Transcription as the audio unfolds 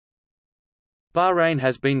Bahrain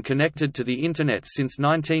has been connected to the Internet since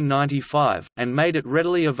 1995, and made it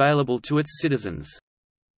readily available to its citizens.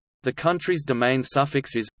 The country's domain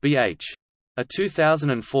suffix is .bh. A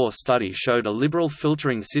 2004 study showed a liberal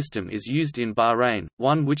filtering system is used in Bahrain,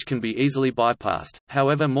 one which can be easily bypassed.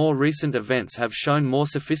 However, more recent events have shown more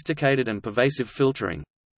sophisticated and pervasive filtering.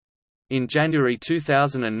 In January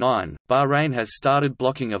 2009, Bahrain has started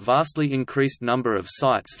blocking a vastly increased number of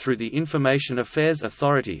sites through the Information Affairs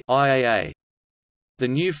Authority (IAA). The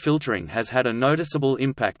new filtering has had a noticeable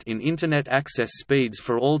impact in Internet access speeds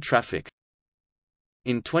for all traffic.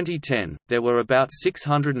 In 2010, there were about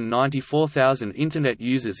 694,000 Internet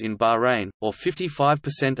users in Bahrain, or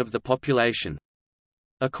 55% of the population.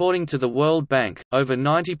 According to the World Bank, over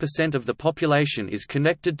 90% of the population is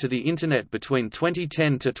connected to the Internet between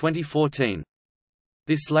 2010 to 2014.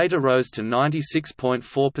 This later rose to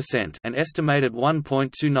 96.4%, an estimated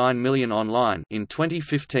 1.29 million online in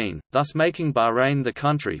 2015, thus making Bahrain the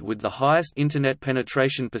country with the highest Internet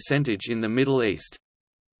penetration percentage in the Middle East.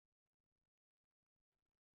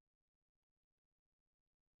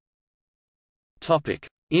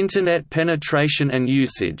 Internet penetration and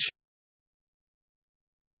usage.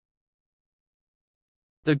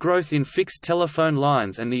 The growth in fixed telephone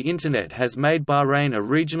lines and the Internet has made Bahrain a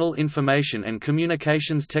regional information and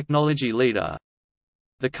communications technology leader.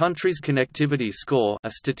 The country's connectivity score,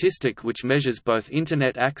 a statistic which measures both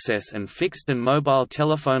Internet access and fixed and mobile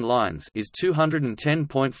telephone lines, is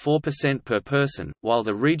 210.4% per person, while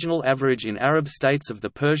the regional average in Arab states of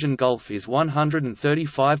the Persian Gulf is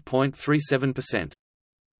 135.37%.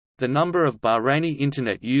 The number of Bahraini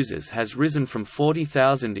Internet users has risen from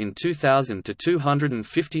 40,000 in 2000 to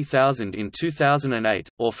 250,000 in 2008,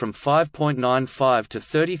 or from 5.95 to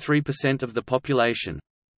 33% of the population.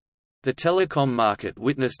 The telecom market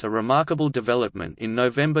witnessed a remarkable development in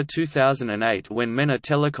November 2008 when MENA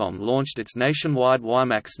Telecom launched its nationwide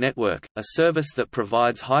WiMAX network, a service that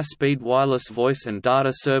provides high-speed wireless voice and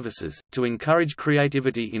data services, to encourage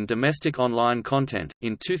creativity in domestic online content.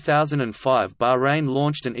 In 2005, Bahrain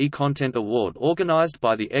launched an e-content award organized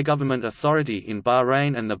by the e-government authority in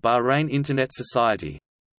Bahrain and the Bahrain Internet Society.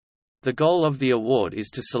 The goal of the award is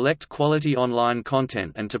to select quality online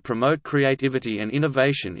content and to promote creativity and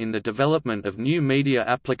innovation in the development of new media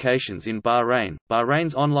applications in Bahrain.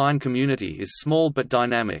 Bahrain's online community is small but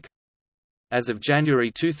dynamic. As of January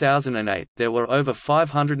 2008, there were over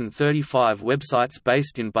 535 websites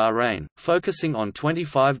based in Bahrain, focusing on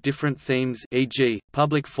 25 different themes, e.g.,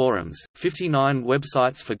 public forums, 59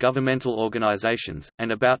 websites for governmental organizations,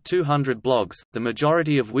 and about 200 blogs, the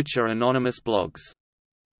majority of which are anonymous blogs.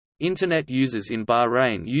 Internet users in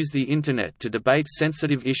Bahrain use the Internet to debate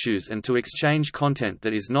sensitive issues and to exchange content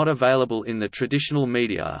that is not available in the traditional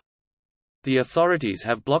media. The authorities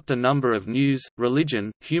have blocked a number of news,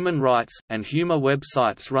 religion, human rights, and humor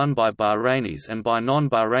websites run by Bahrainis and by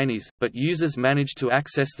non-Bahrainis, but users manage to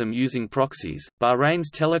access them using proxies. Bahrain's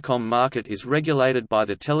telecom market is regulated by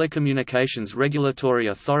the Telecommunications Regulatory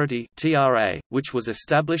Authority (TRA), which was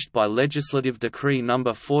established by Legislative Decree No.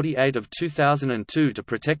 48 of 2002 to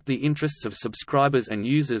protect the interests of subscribers and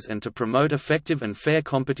users and to promote effective and fair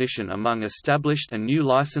competition among established and new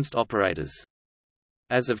licensed operators.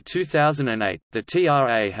 As of 2008, the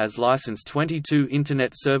TRA has licensed 22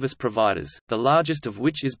 Internet service providers, the largest of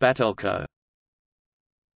which is Batelco.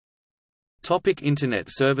 Internet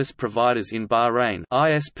service providers in Bahrain.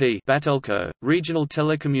 ISP Batelco, regional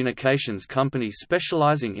telecommunications company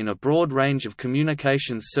specializing in a broad range of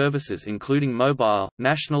communications services including mobile,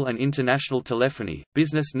 national and international telephony,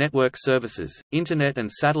 business network services, internet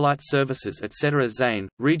and satellite services etc. Zain,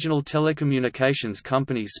 regional telecommunications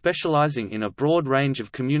company specializing in a broad range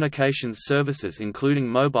of communications services including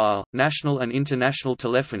mobile, national and international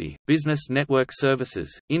telephony, business network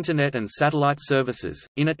services, internet and satellite services,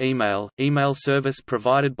 Inet email service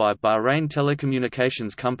provided by Bahrain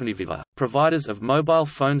Telecommunications Company Viva, providers of mobile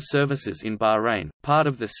phone services in Bahrain, part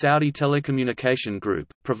of the Saudi Telecommunication Group,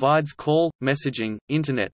 provides call, messaging,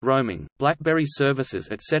 internet, roaming, BlackBerry services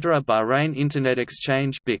etc. Bahrain Internet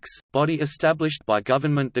Exchange (BIX), body established by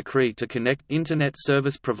government decree to connect internet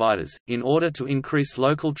service providers, in order to increase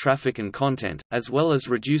local traffic and content, as well as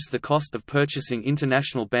reduce the cost of purchasing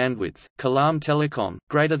international bandwidth. Kalam Telecom,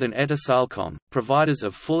 greater than Etisalat, providers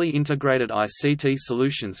of fully integrated ICT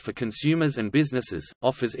solutions for consumers and businesses,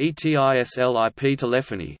 offers ETISL IP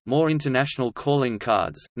telephony, more international calling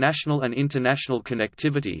cards, national and international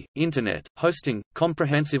connectivity, internet, hosting,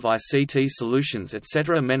 comprehensive ICT solutions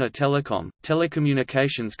etc. MENA Telecom,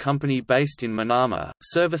 telecommunications company based in Manama,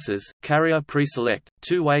 services, carrier pre-select,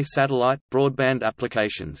 two-way satellite, broadband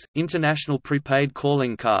applications, international prepaid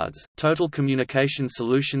calling cards, total communication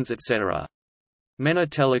solutions etc. MENA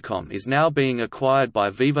Telecom is now being acquired by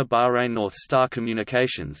Viva Bahrain North Star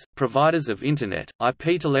Communications, providers of Internet,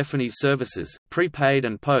 IP telephony services, prepaid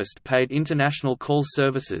and post-paid international call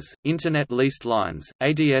services, Internet leased lines,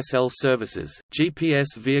 ADSL services,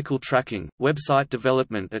 GPS vehicle tracking, website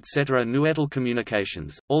development etc. Nuetel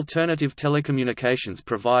Communications, alternative telecommunications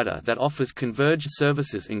provider that offers converged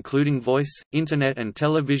services including voice, Internet and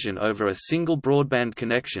television over a single broadband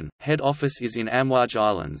connection. Head office is in Amwaj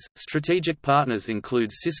Islands. Strategic partners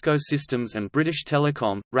include Cisco Systems and British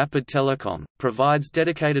Telecom. Rapid Telecom provides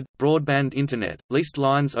dedicated, broadband Internet, leased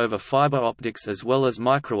lines over fibre optics as well as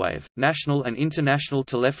microwave, national and international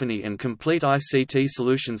telephony and complete ICT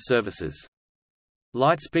solution services.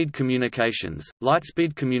 Lightspeed Communications.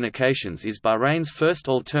 Lightspeed Communications is Bahrain's first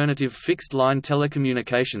alternative fixed-line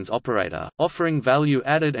telecommunications operator, offering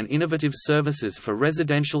value-added and innovative services for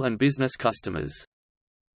residential and business customers.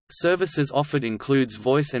 Services offered includes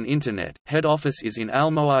voice and Internet. Head office is in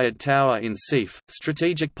Al Moayed Tower in Sif.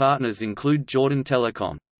 Strategic partners include Jordan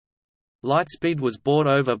Telecom. Lightspeed was bought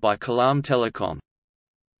over by Kalam Telecom.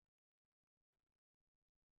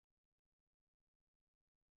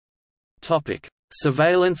 Topic: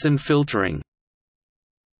 Surveillance and filtering.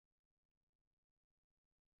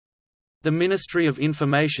 The Ministry of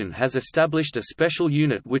Information has established a special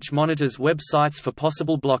unit which monitors websites for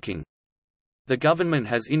possible blocking. The government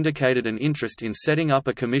has indicated an interest in setting up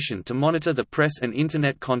a commission to monitor the press and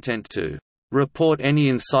Internet content to report any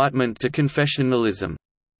incitement to confessionalism.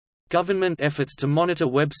 Government efforts to monitor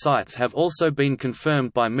websites have also been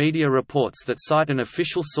confirmed by media reports that cite an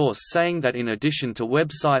official source saying that in addition to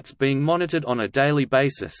websites being monitored on a daily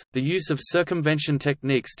basis, the use of circumvention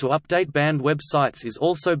techniques to update banned websites is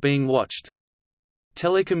also being watched.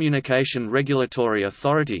 Telecommunication Regulatory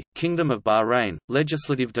Authority, Kingdom of Bahrain,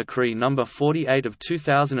 Legislative Decree No. 48 of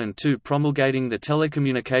 2002 promulgating the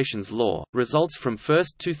Telecommunications Law. Results from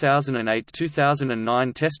first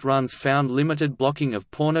 2008-2009 test runs found limited blocking of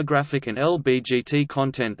pornographic and LBGT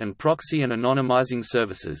content and proxy and anonymizing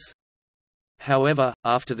services. However,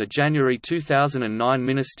 after the January 2009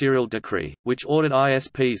 ministerial decree, which ordered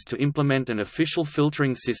ISPs to implement an official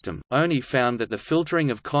filtering system, ONI found that the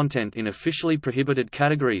filtering of content in officially prohibited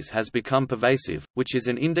categories has become pervasive, which is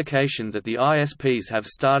an indication that the ISPs have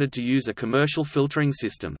started to use a commercial filtering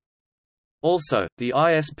system. Also, the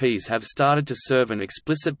ISPs have started to serve an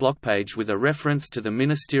explicit block page with a reference to the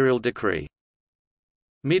ministerial decree.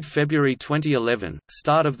 Mid-February 2011,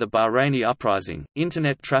 start of the Bahraini uprising,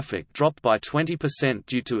 Internet traffic dropped by 20%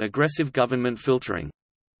 due to aggressive government filtering.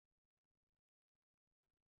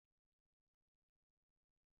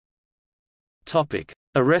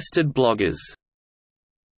 Arrested bloggers.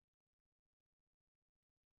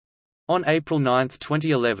 On April 9,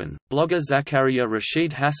 2011, blogger Zakaria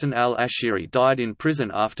Rashid Hassan al-Ashiri died in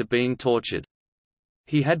prison after being tortured.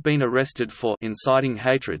 He had been arrested for inciting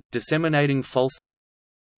hatred, disseminating false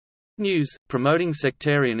news, promoting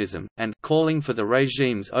sectarianism, and calling for the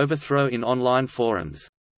regime's overthrow in online forums.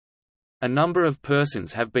 A number of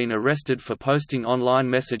persons have been arrested for posting online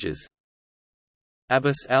messages.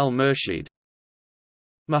 Abbas al-Murshid,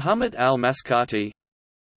 Muhammad al-Maskati,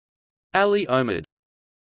 Ali Omid,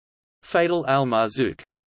 Fadel al-Marzouk,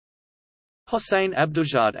 Hossein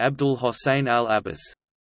Abduljad Abdul Hossein al-Abbas,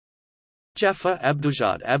 Jafar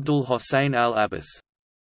Abduljad Abdul Hossein al-Abbas,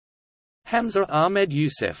 Hamza Ahmed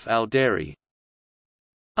Youssef al-Dari,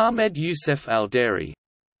 Ahmed Youssef al-Dari,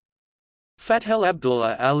 Fathel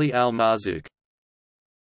Abdullah Ali al-Marzouk,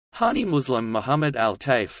 Hani Muslim Muhammad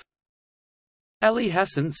al-Taif, Ali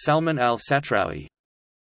Hassan Salman al-Satrawi,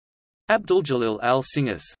 Abdul Jalil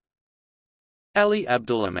al-Singas, Ali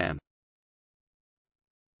Abdulimam.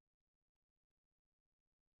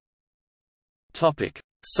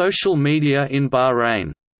 Social media in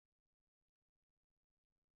Bahrain.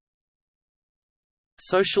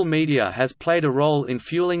 Social media has played a role in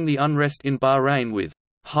fueling the unrest in Bahrain with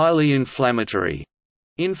highly inflammatory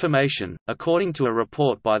information. According to a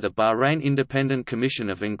report by the Bahrain Independent Commission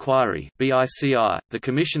of Inquiry (BICI), the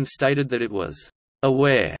commission stated that it was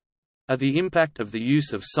aware of the impact of the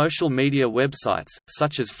use of social media websites,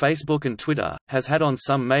 such as Facebook and Twitter, has had on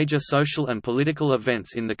some major social and political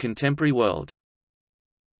events in the contemporary world.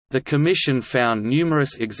 The Commission found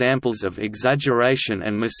numerous examples of exaggeration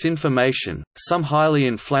and misinformation, some highly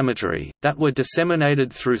inflammatory, that were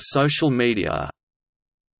disseminated through social media.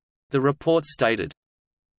 The report stated.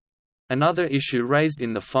 Another issue raised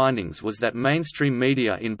in the findings was that mainstream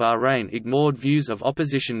media in Bahrain ignored views of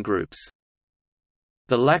opposition groups.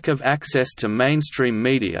 The lack of access to mainstream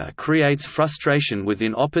media creates frustration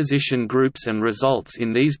within opposition groups and results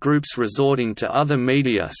in these groups resorting to other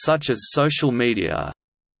media such as social media.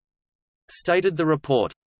 stated the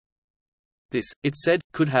report. This, it said,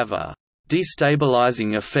 could have a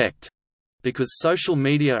destabilizing effect, because social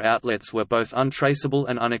media outlets were both untraceable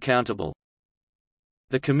and unaccountable.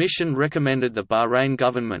 The Commission recommended the Bahrain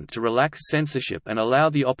government to relax censorship and allow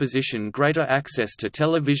the opposition greater access to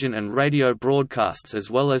television and radio broadcasts as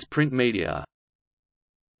well as print media.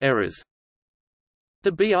 Errors.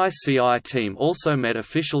 The BICI team also met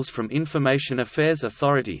officials from Information Affairs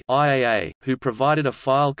Authority (IAA), who provided a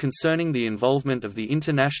file concerning the involvement of the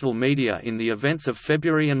international media in the events of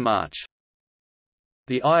February and March.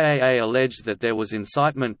 The IAA alleged that there was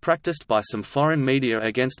incitement practiced by some foreign media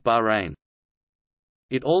against Bahrain.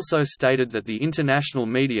 It also stated that the international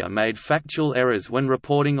media made factual errors when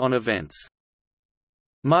reporting on events.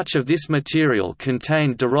 Much of this material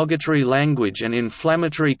contained derogatory language and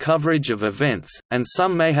inflammatory coverage of events, and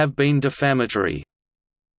some may have been defamatory,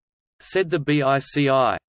 said the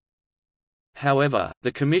BICI. However,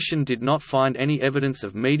 the Commission did not find any evidence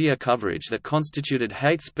of media coverage that constituted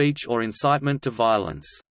hate speech or incitement to violence.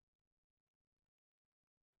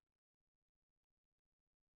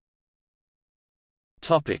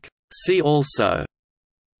 See also: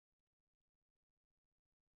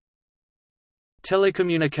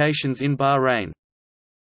 Telecommunications in Bahrain.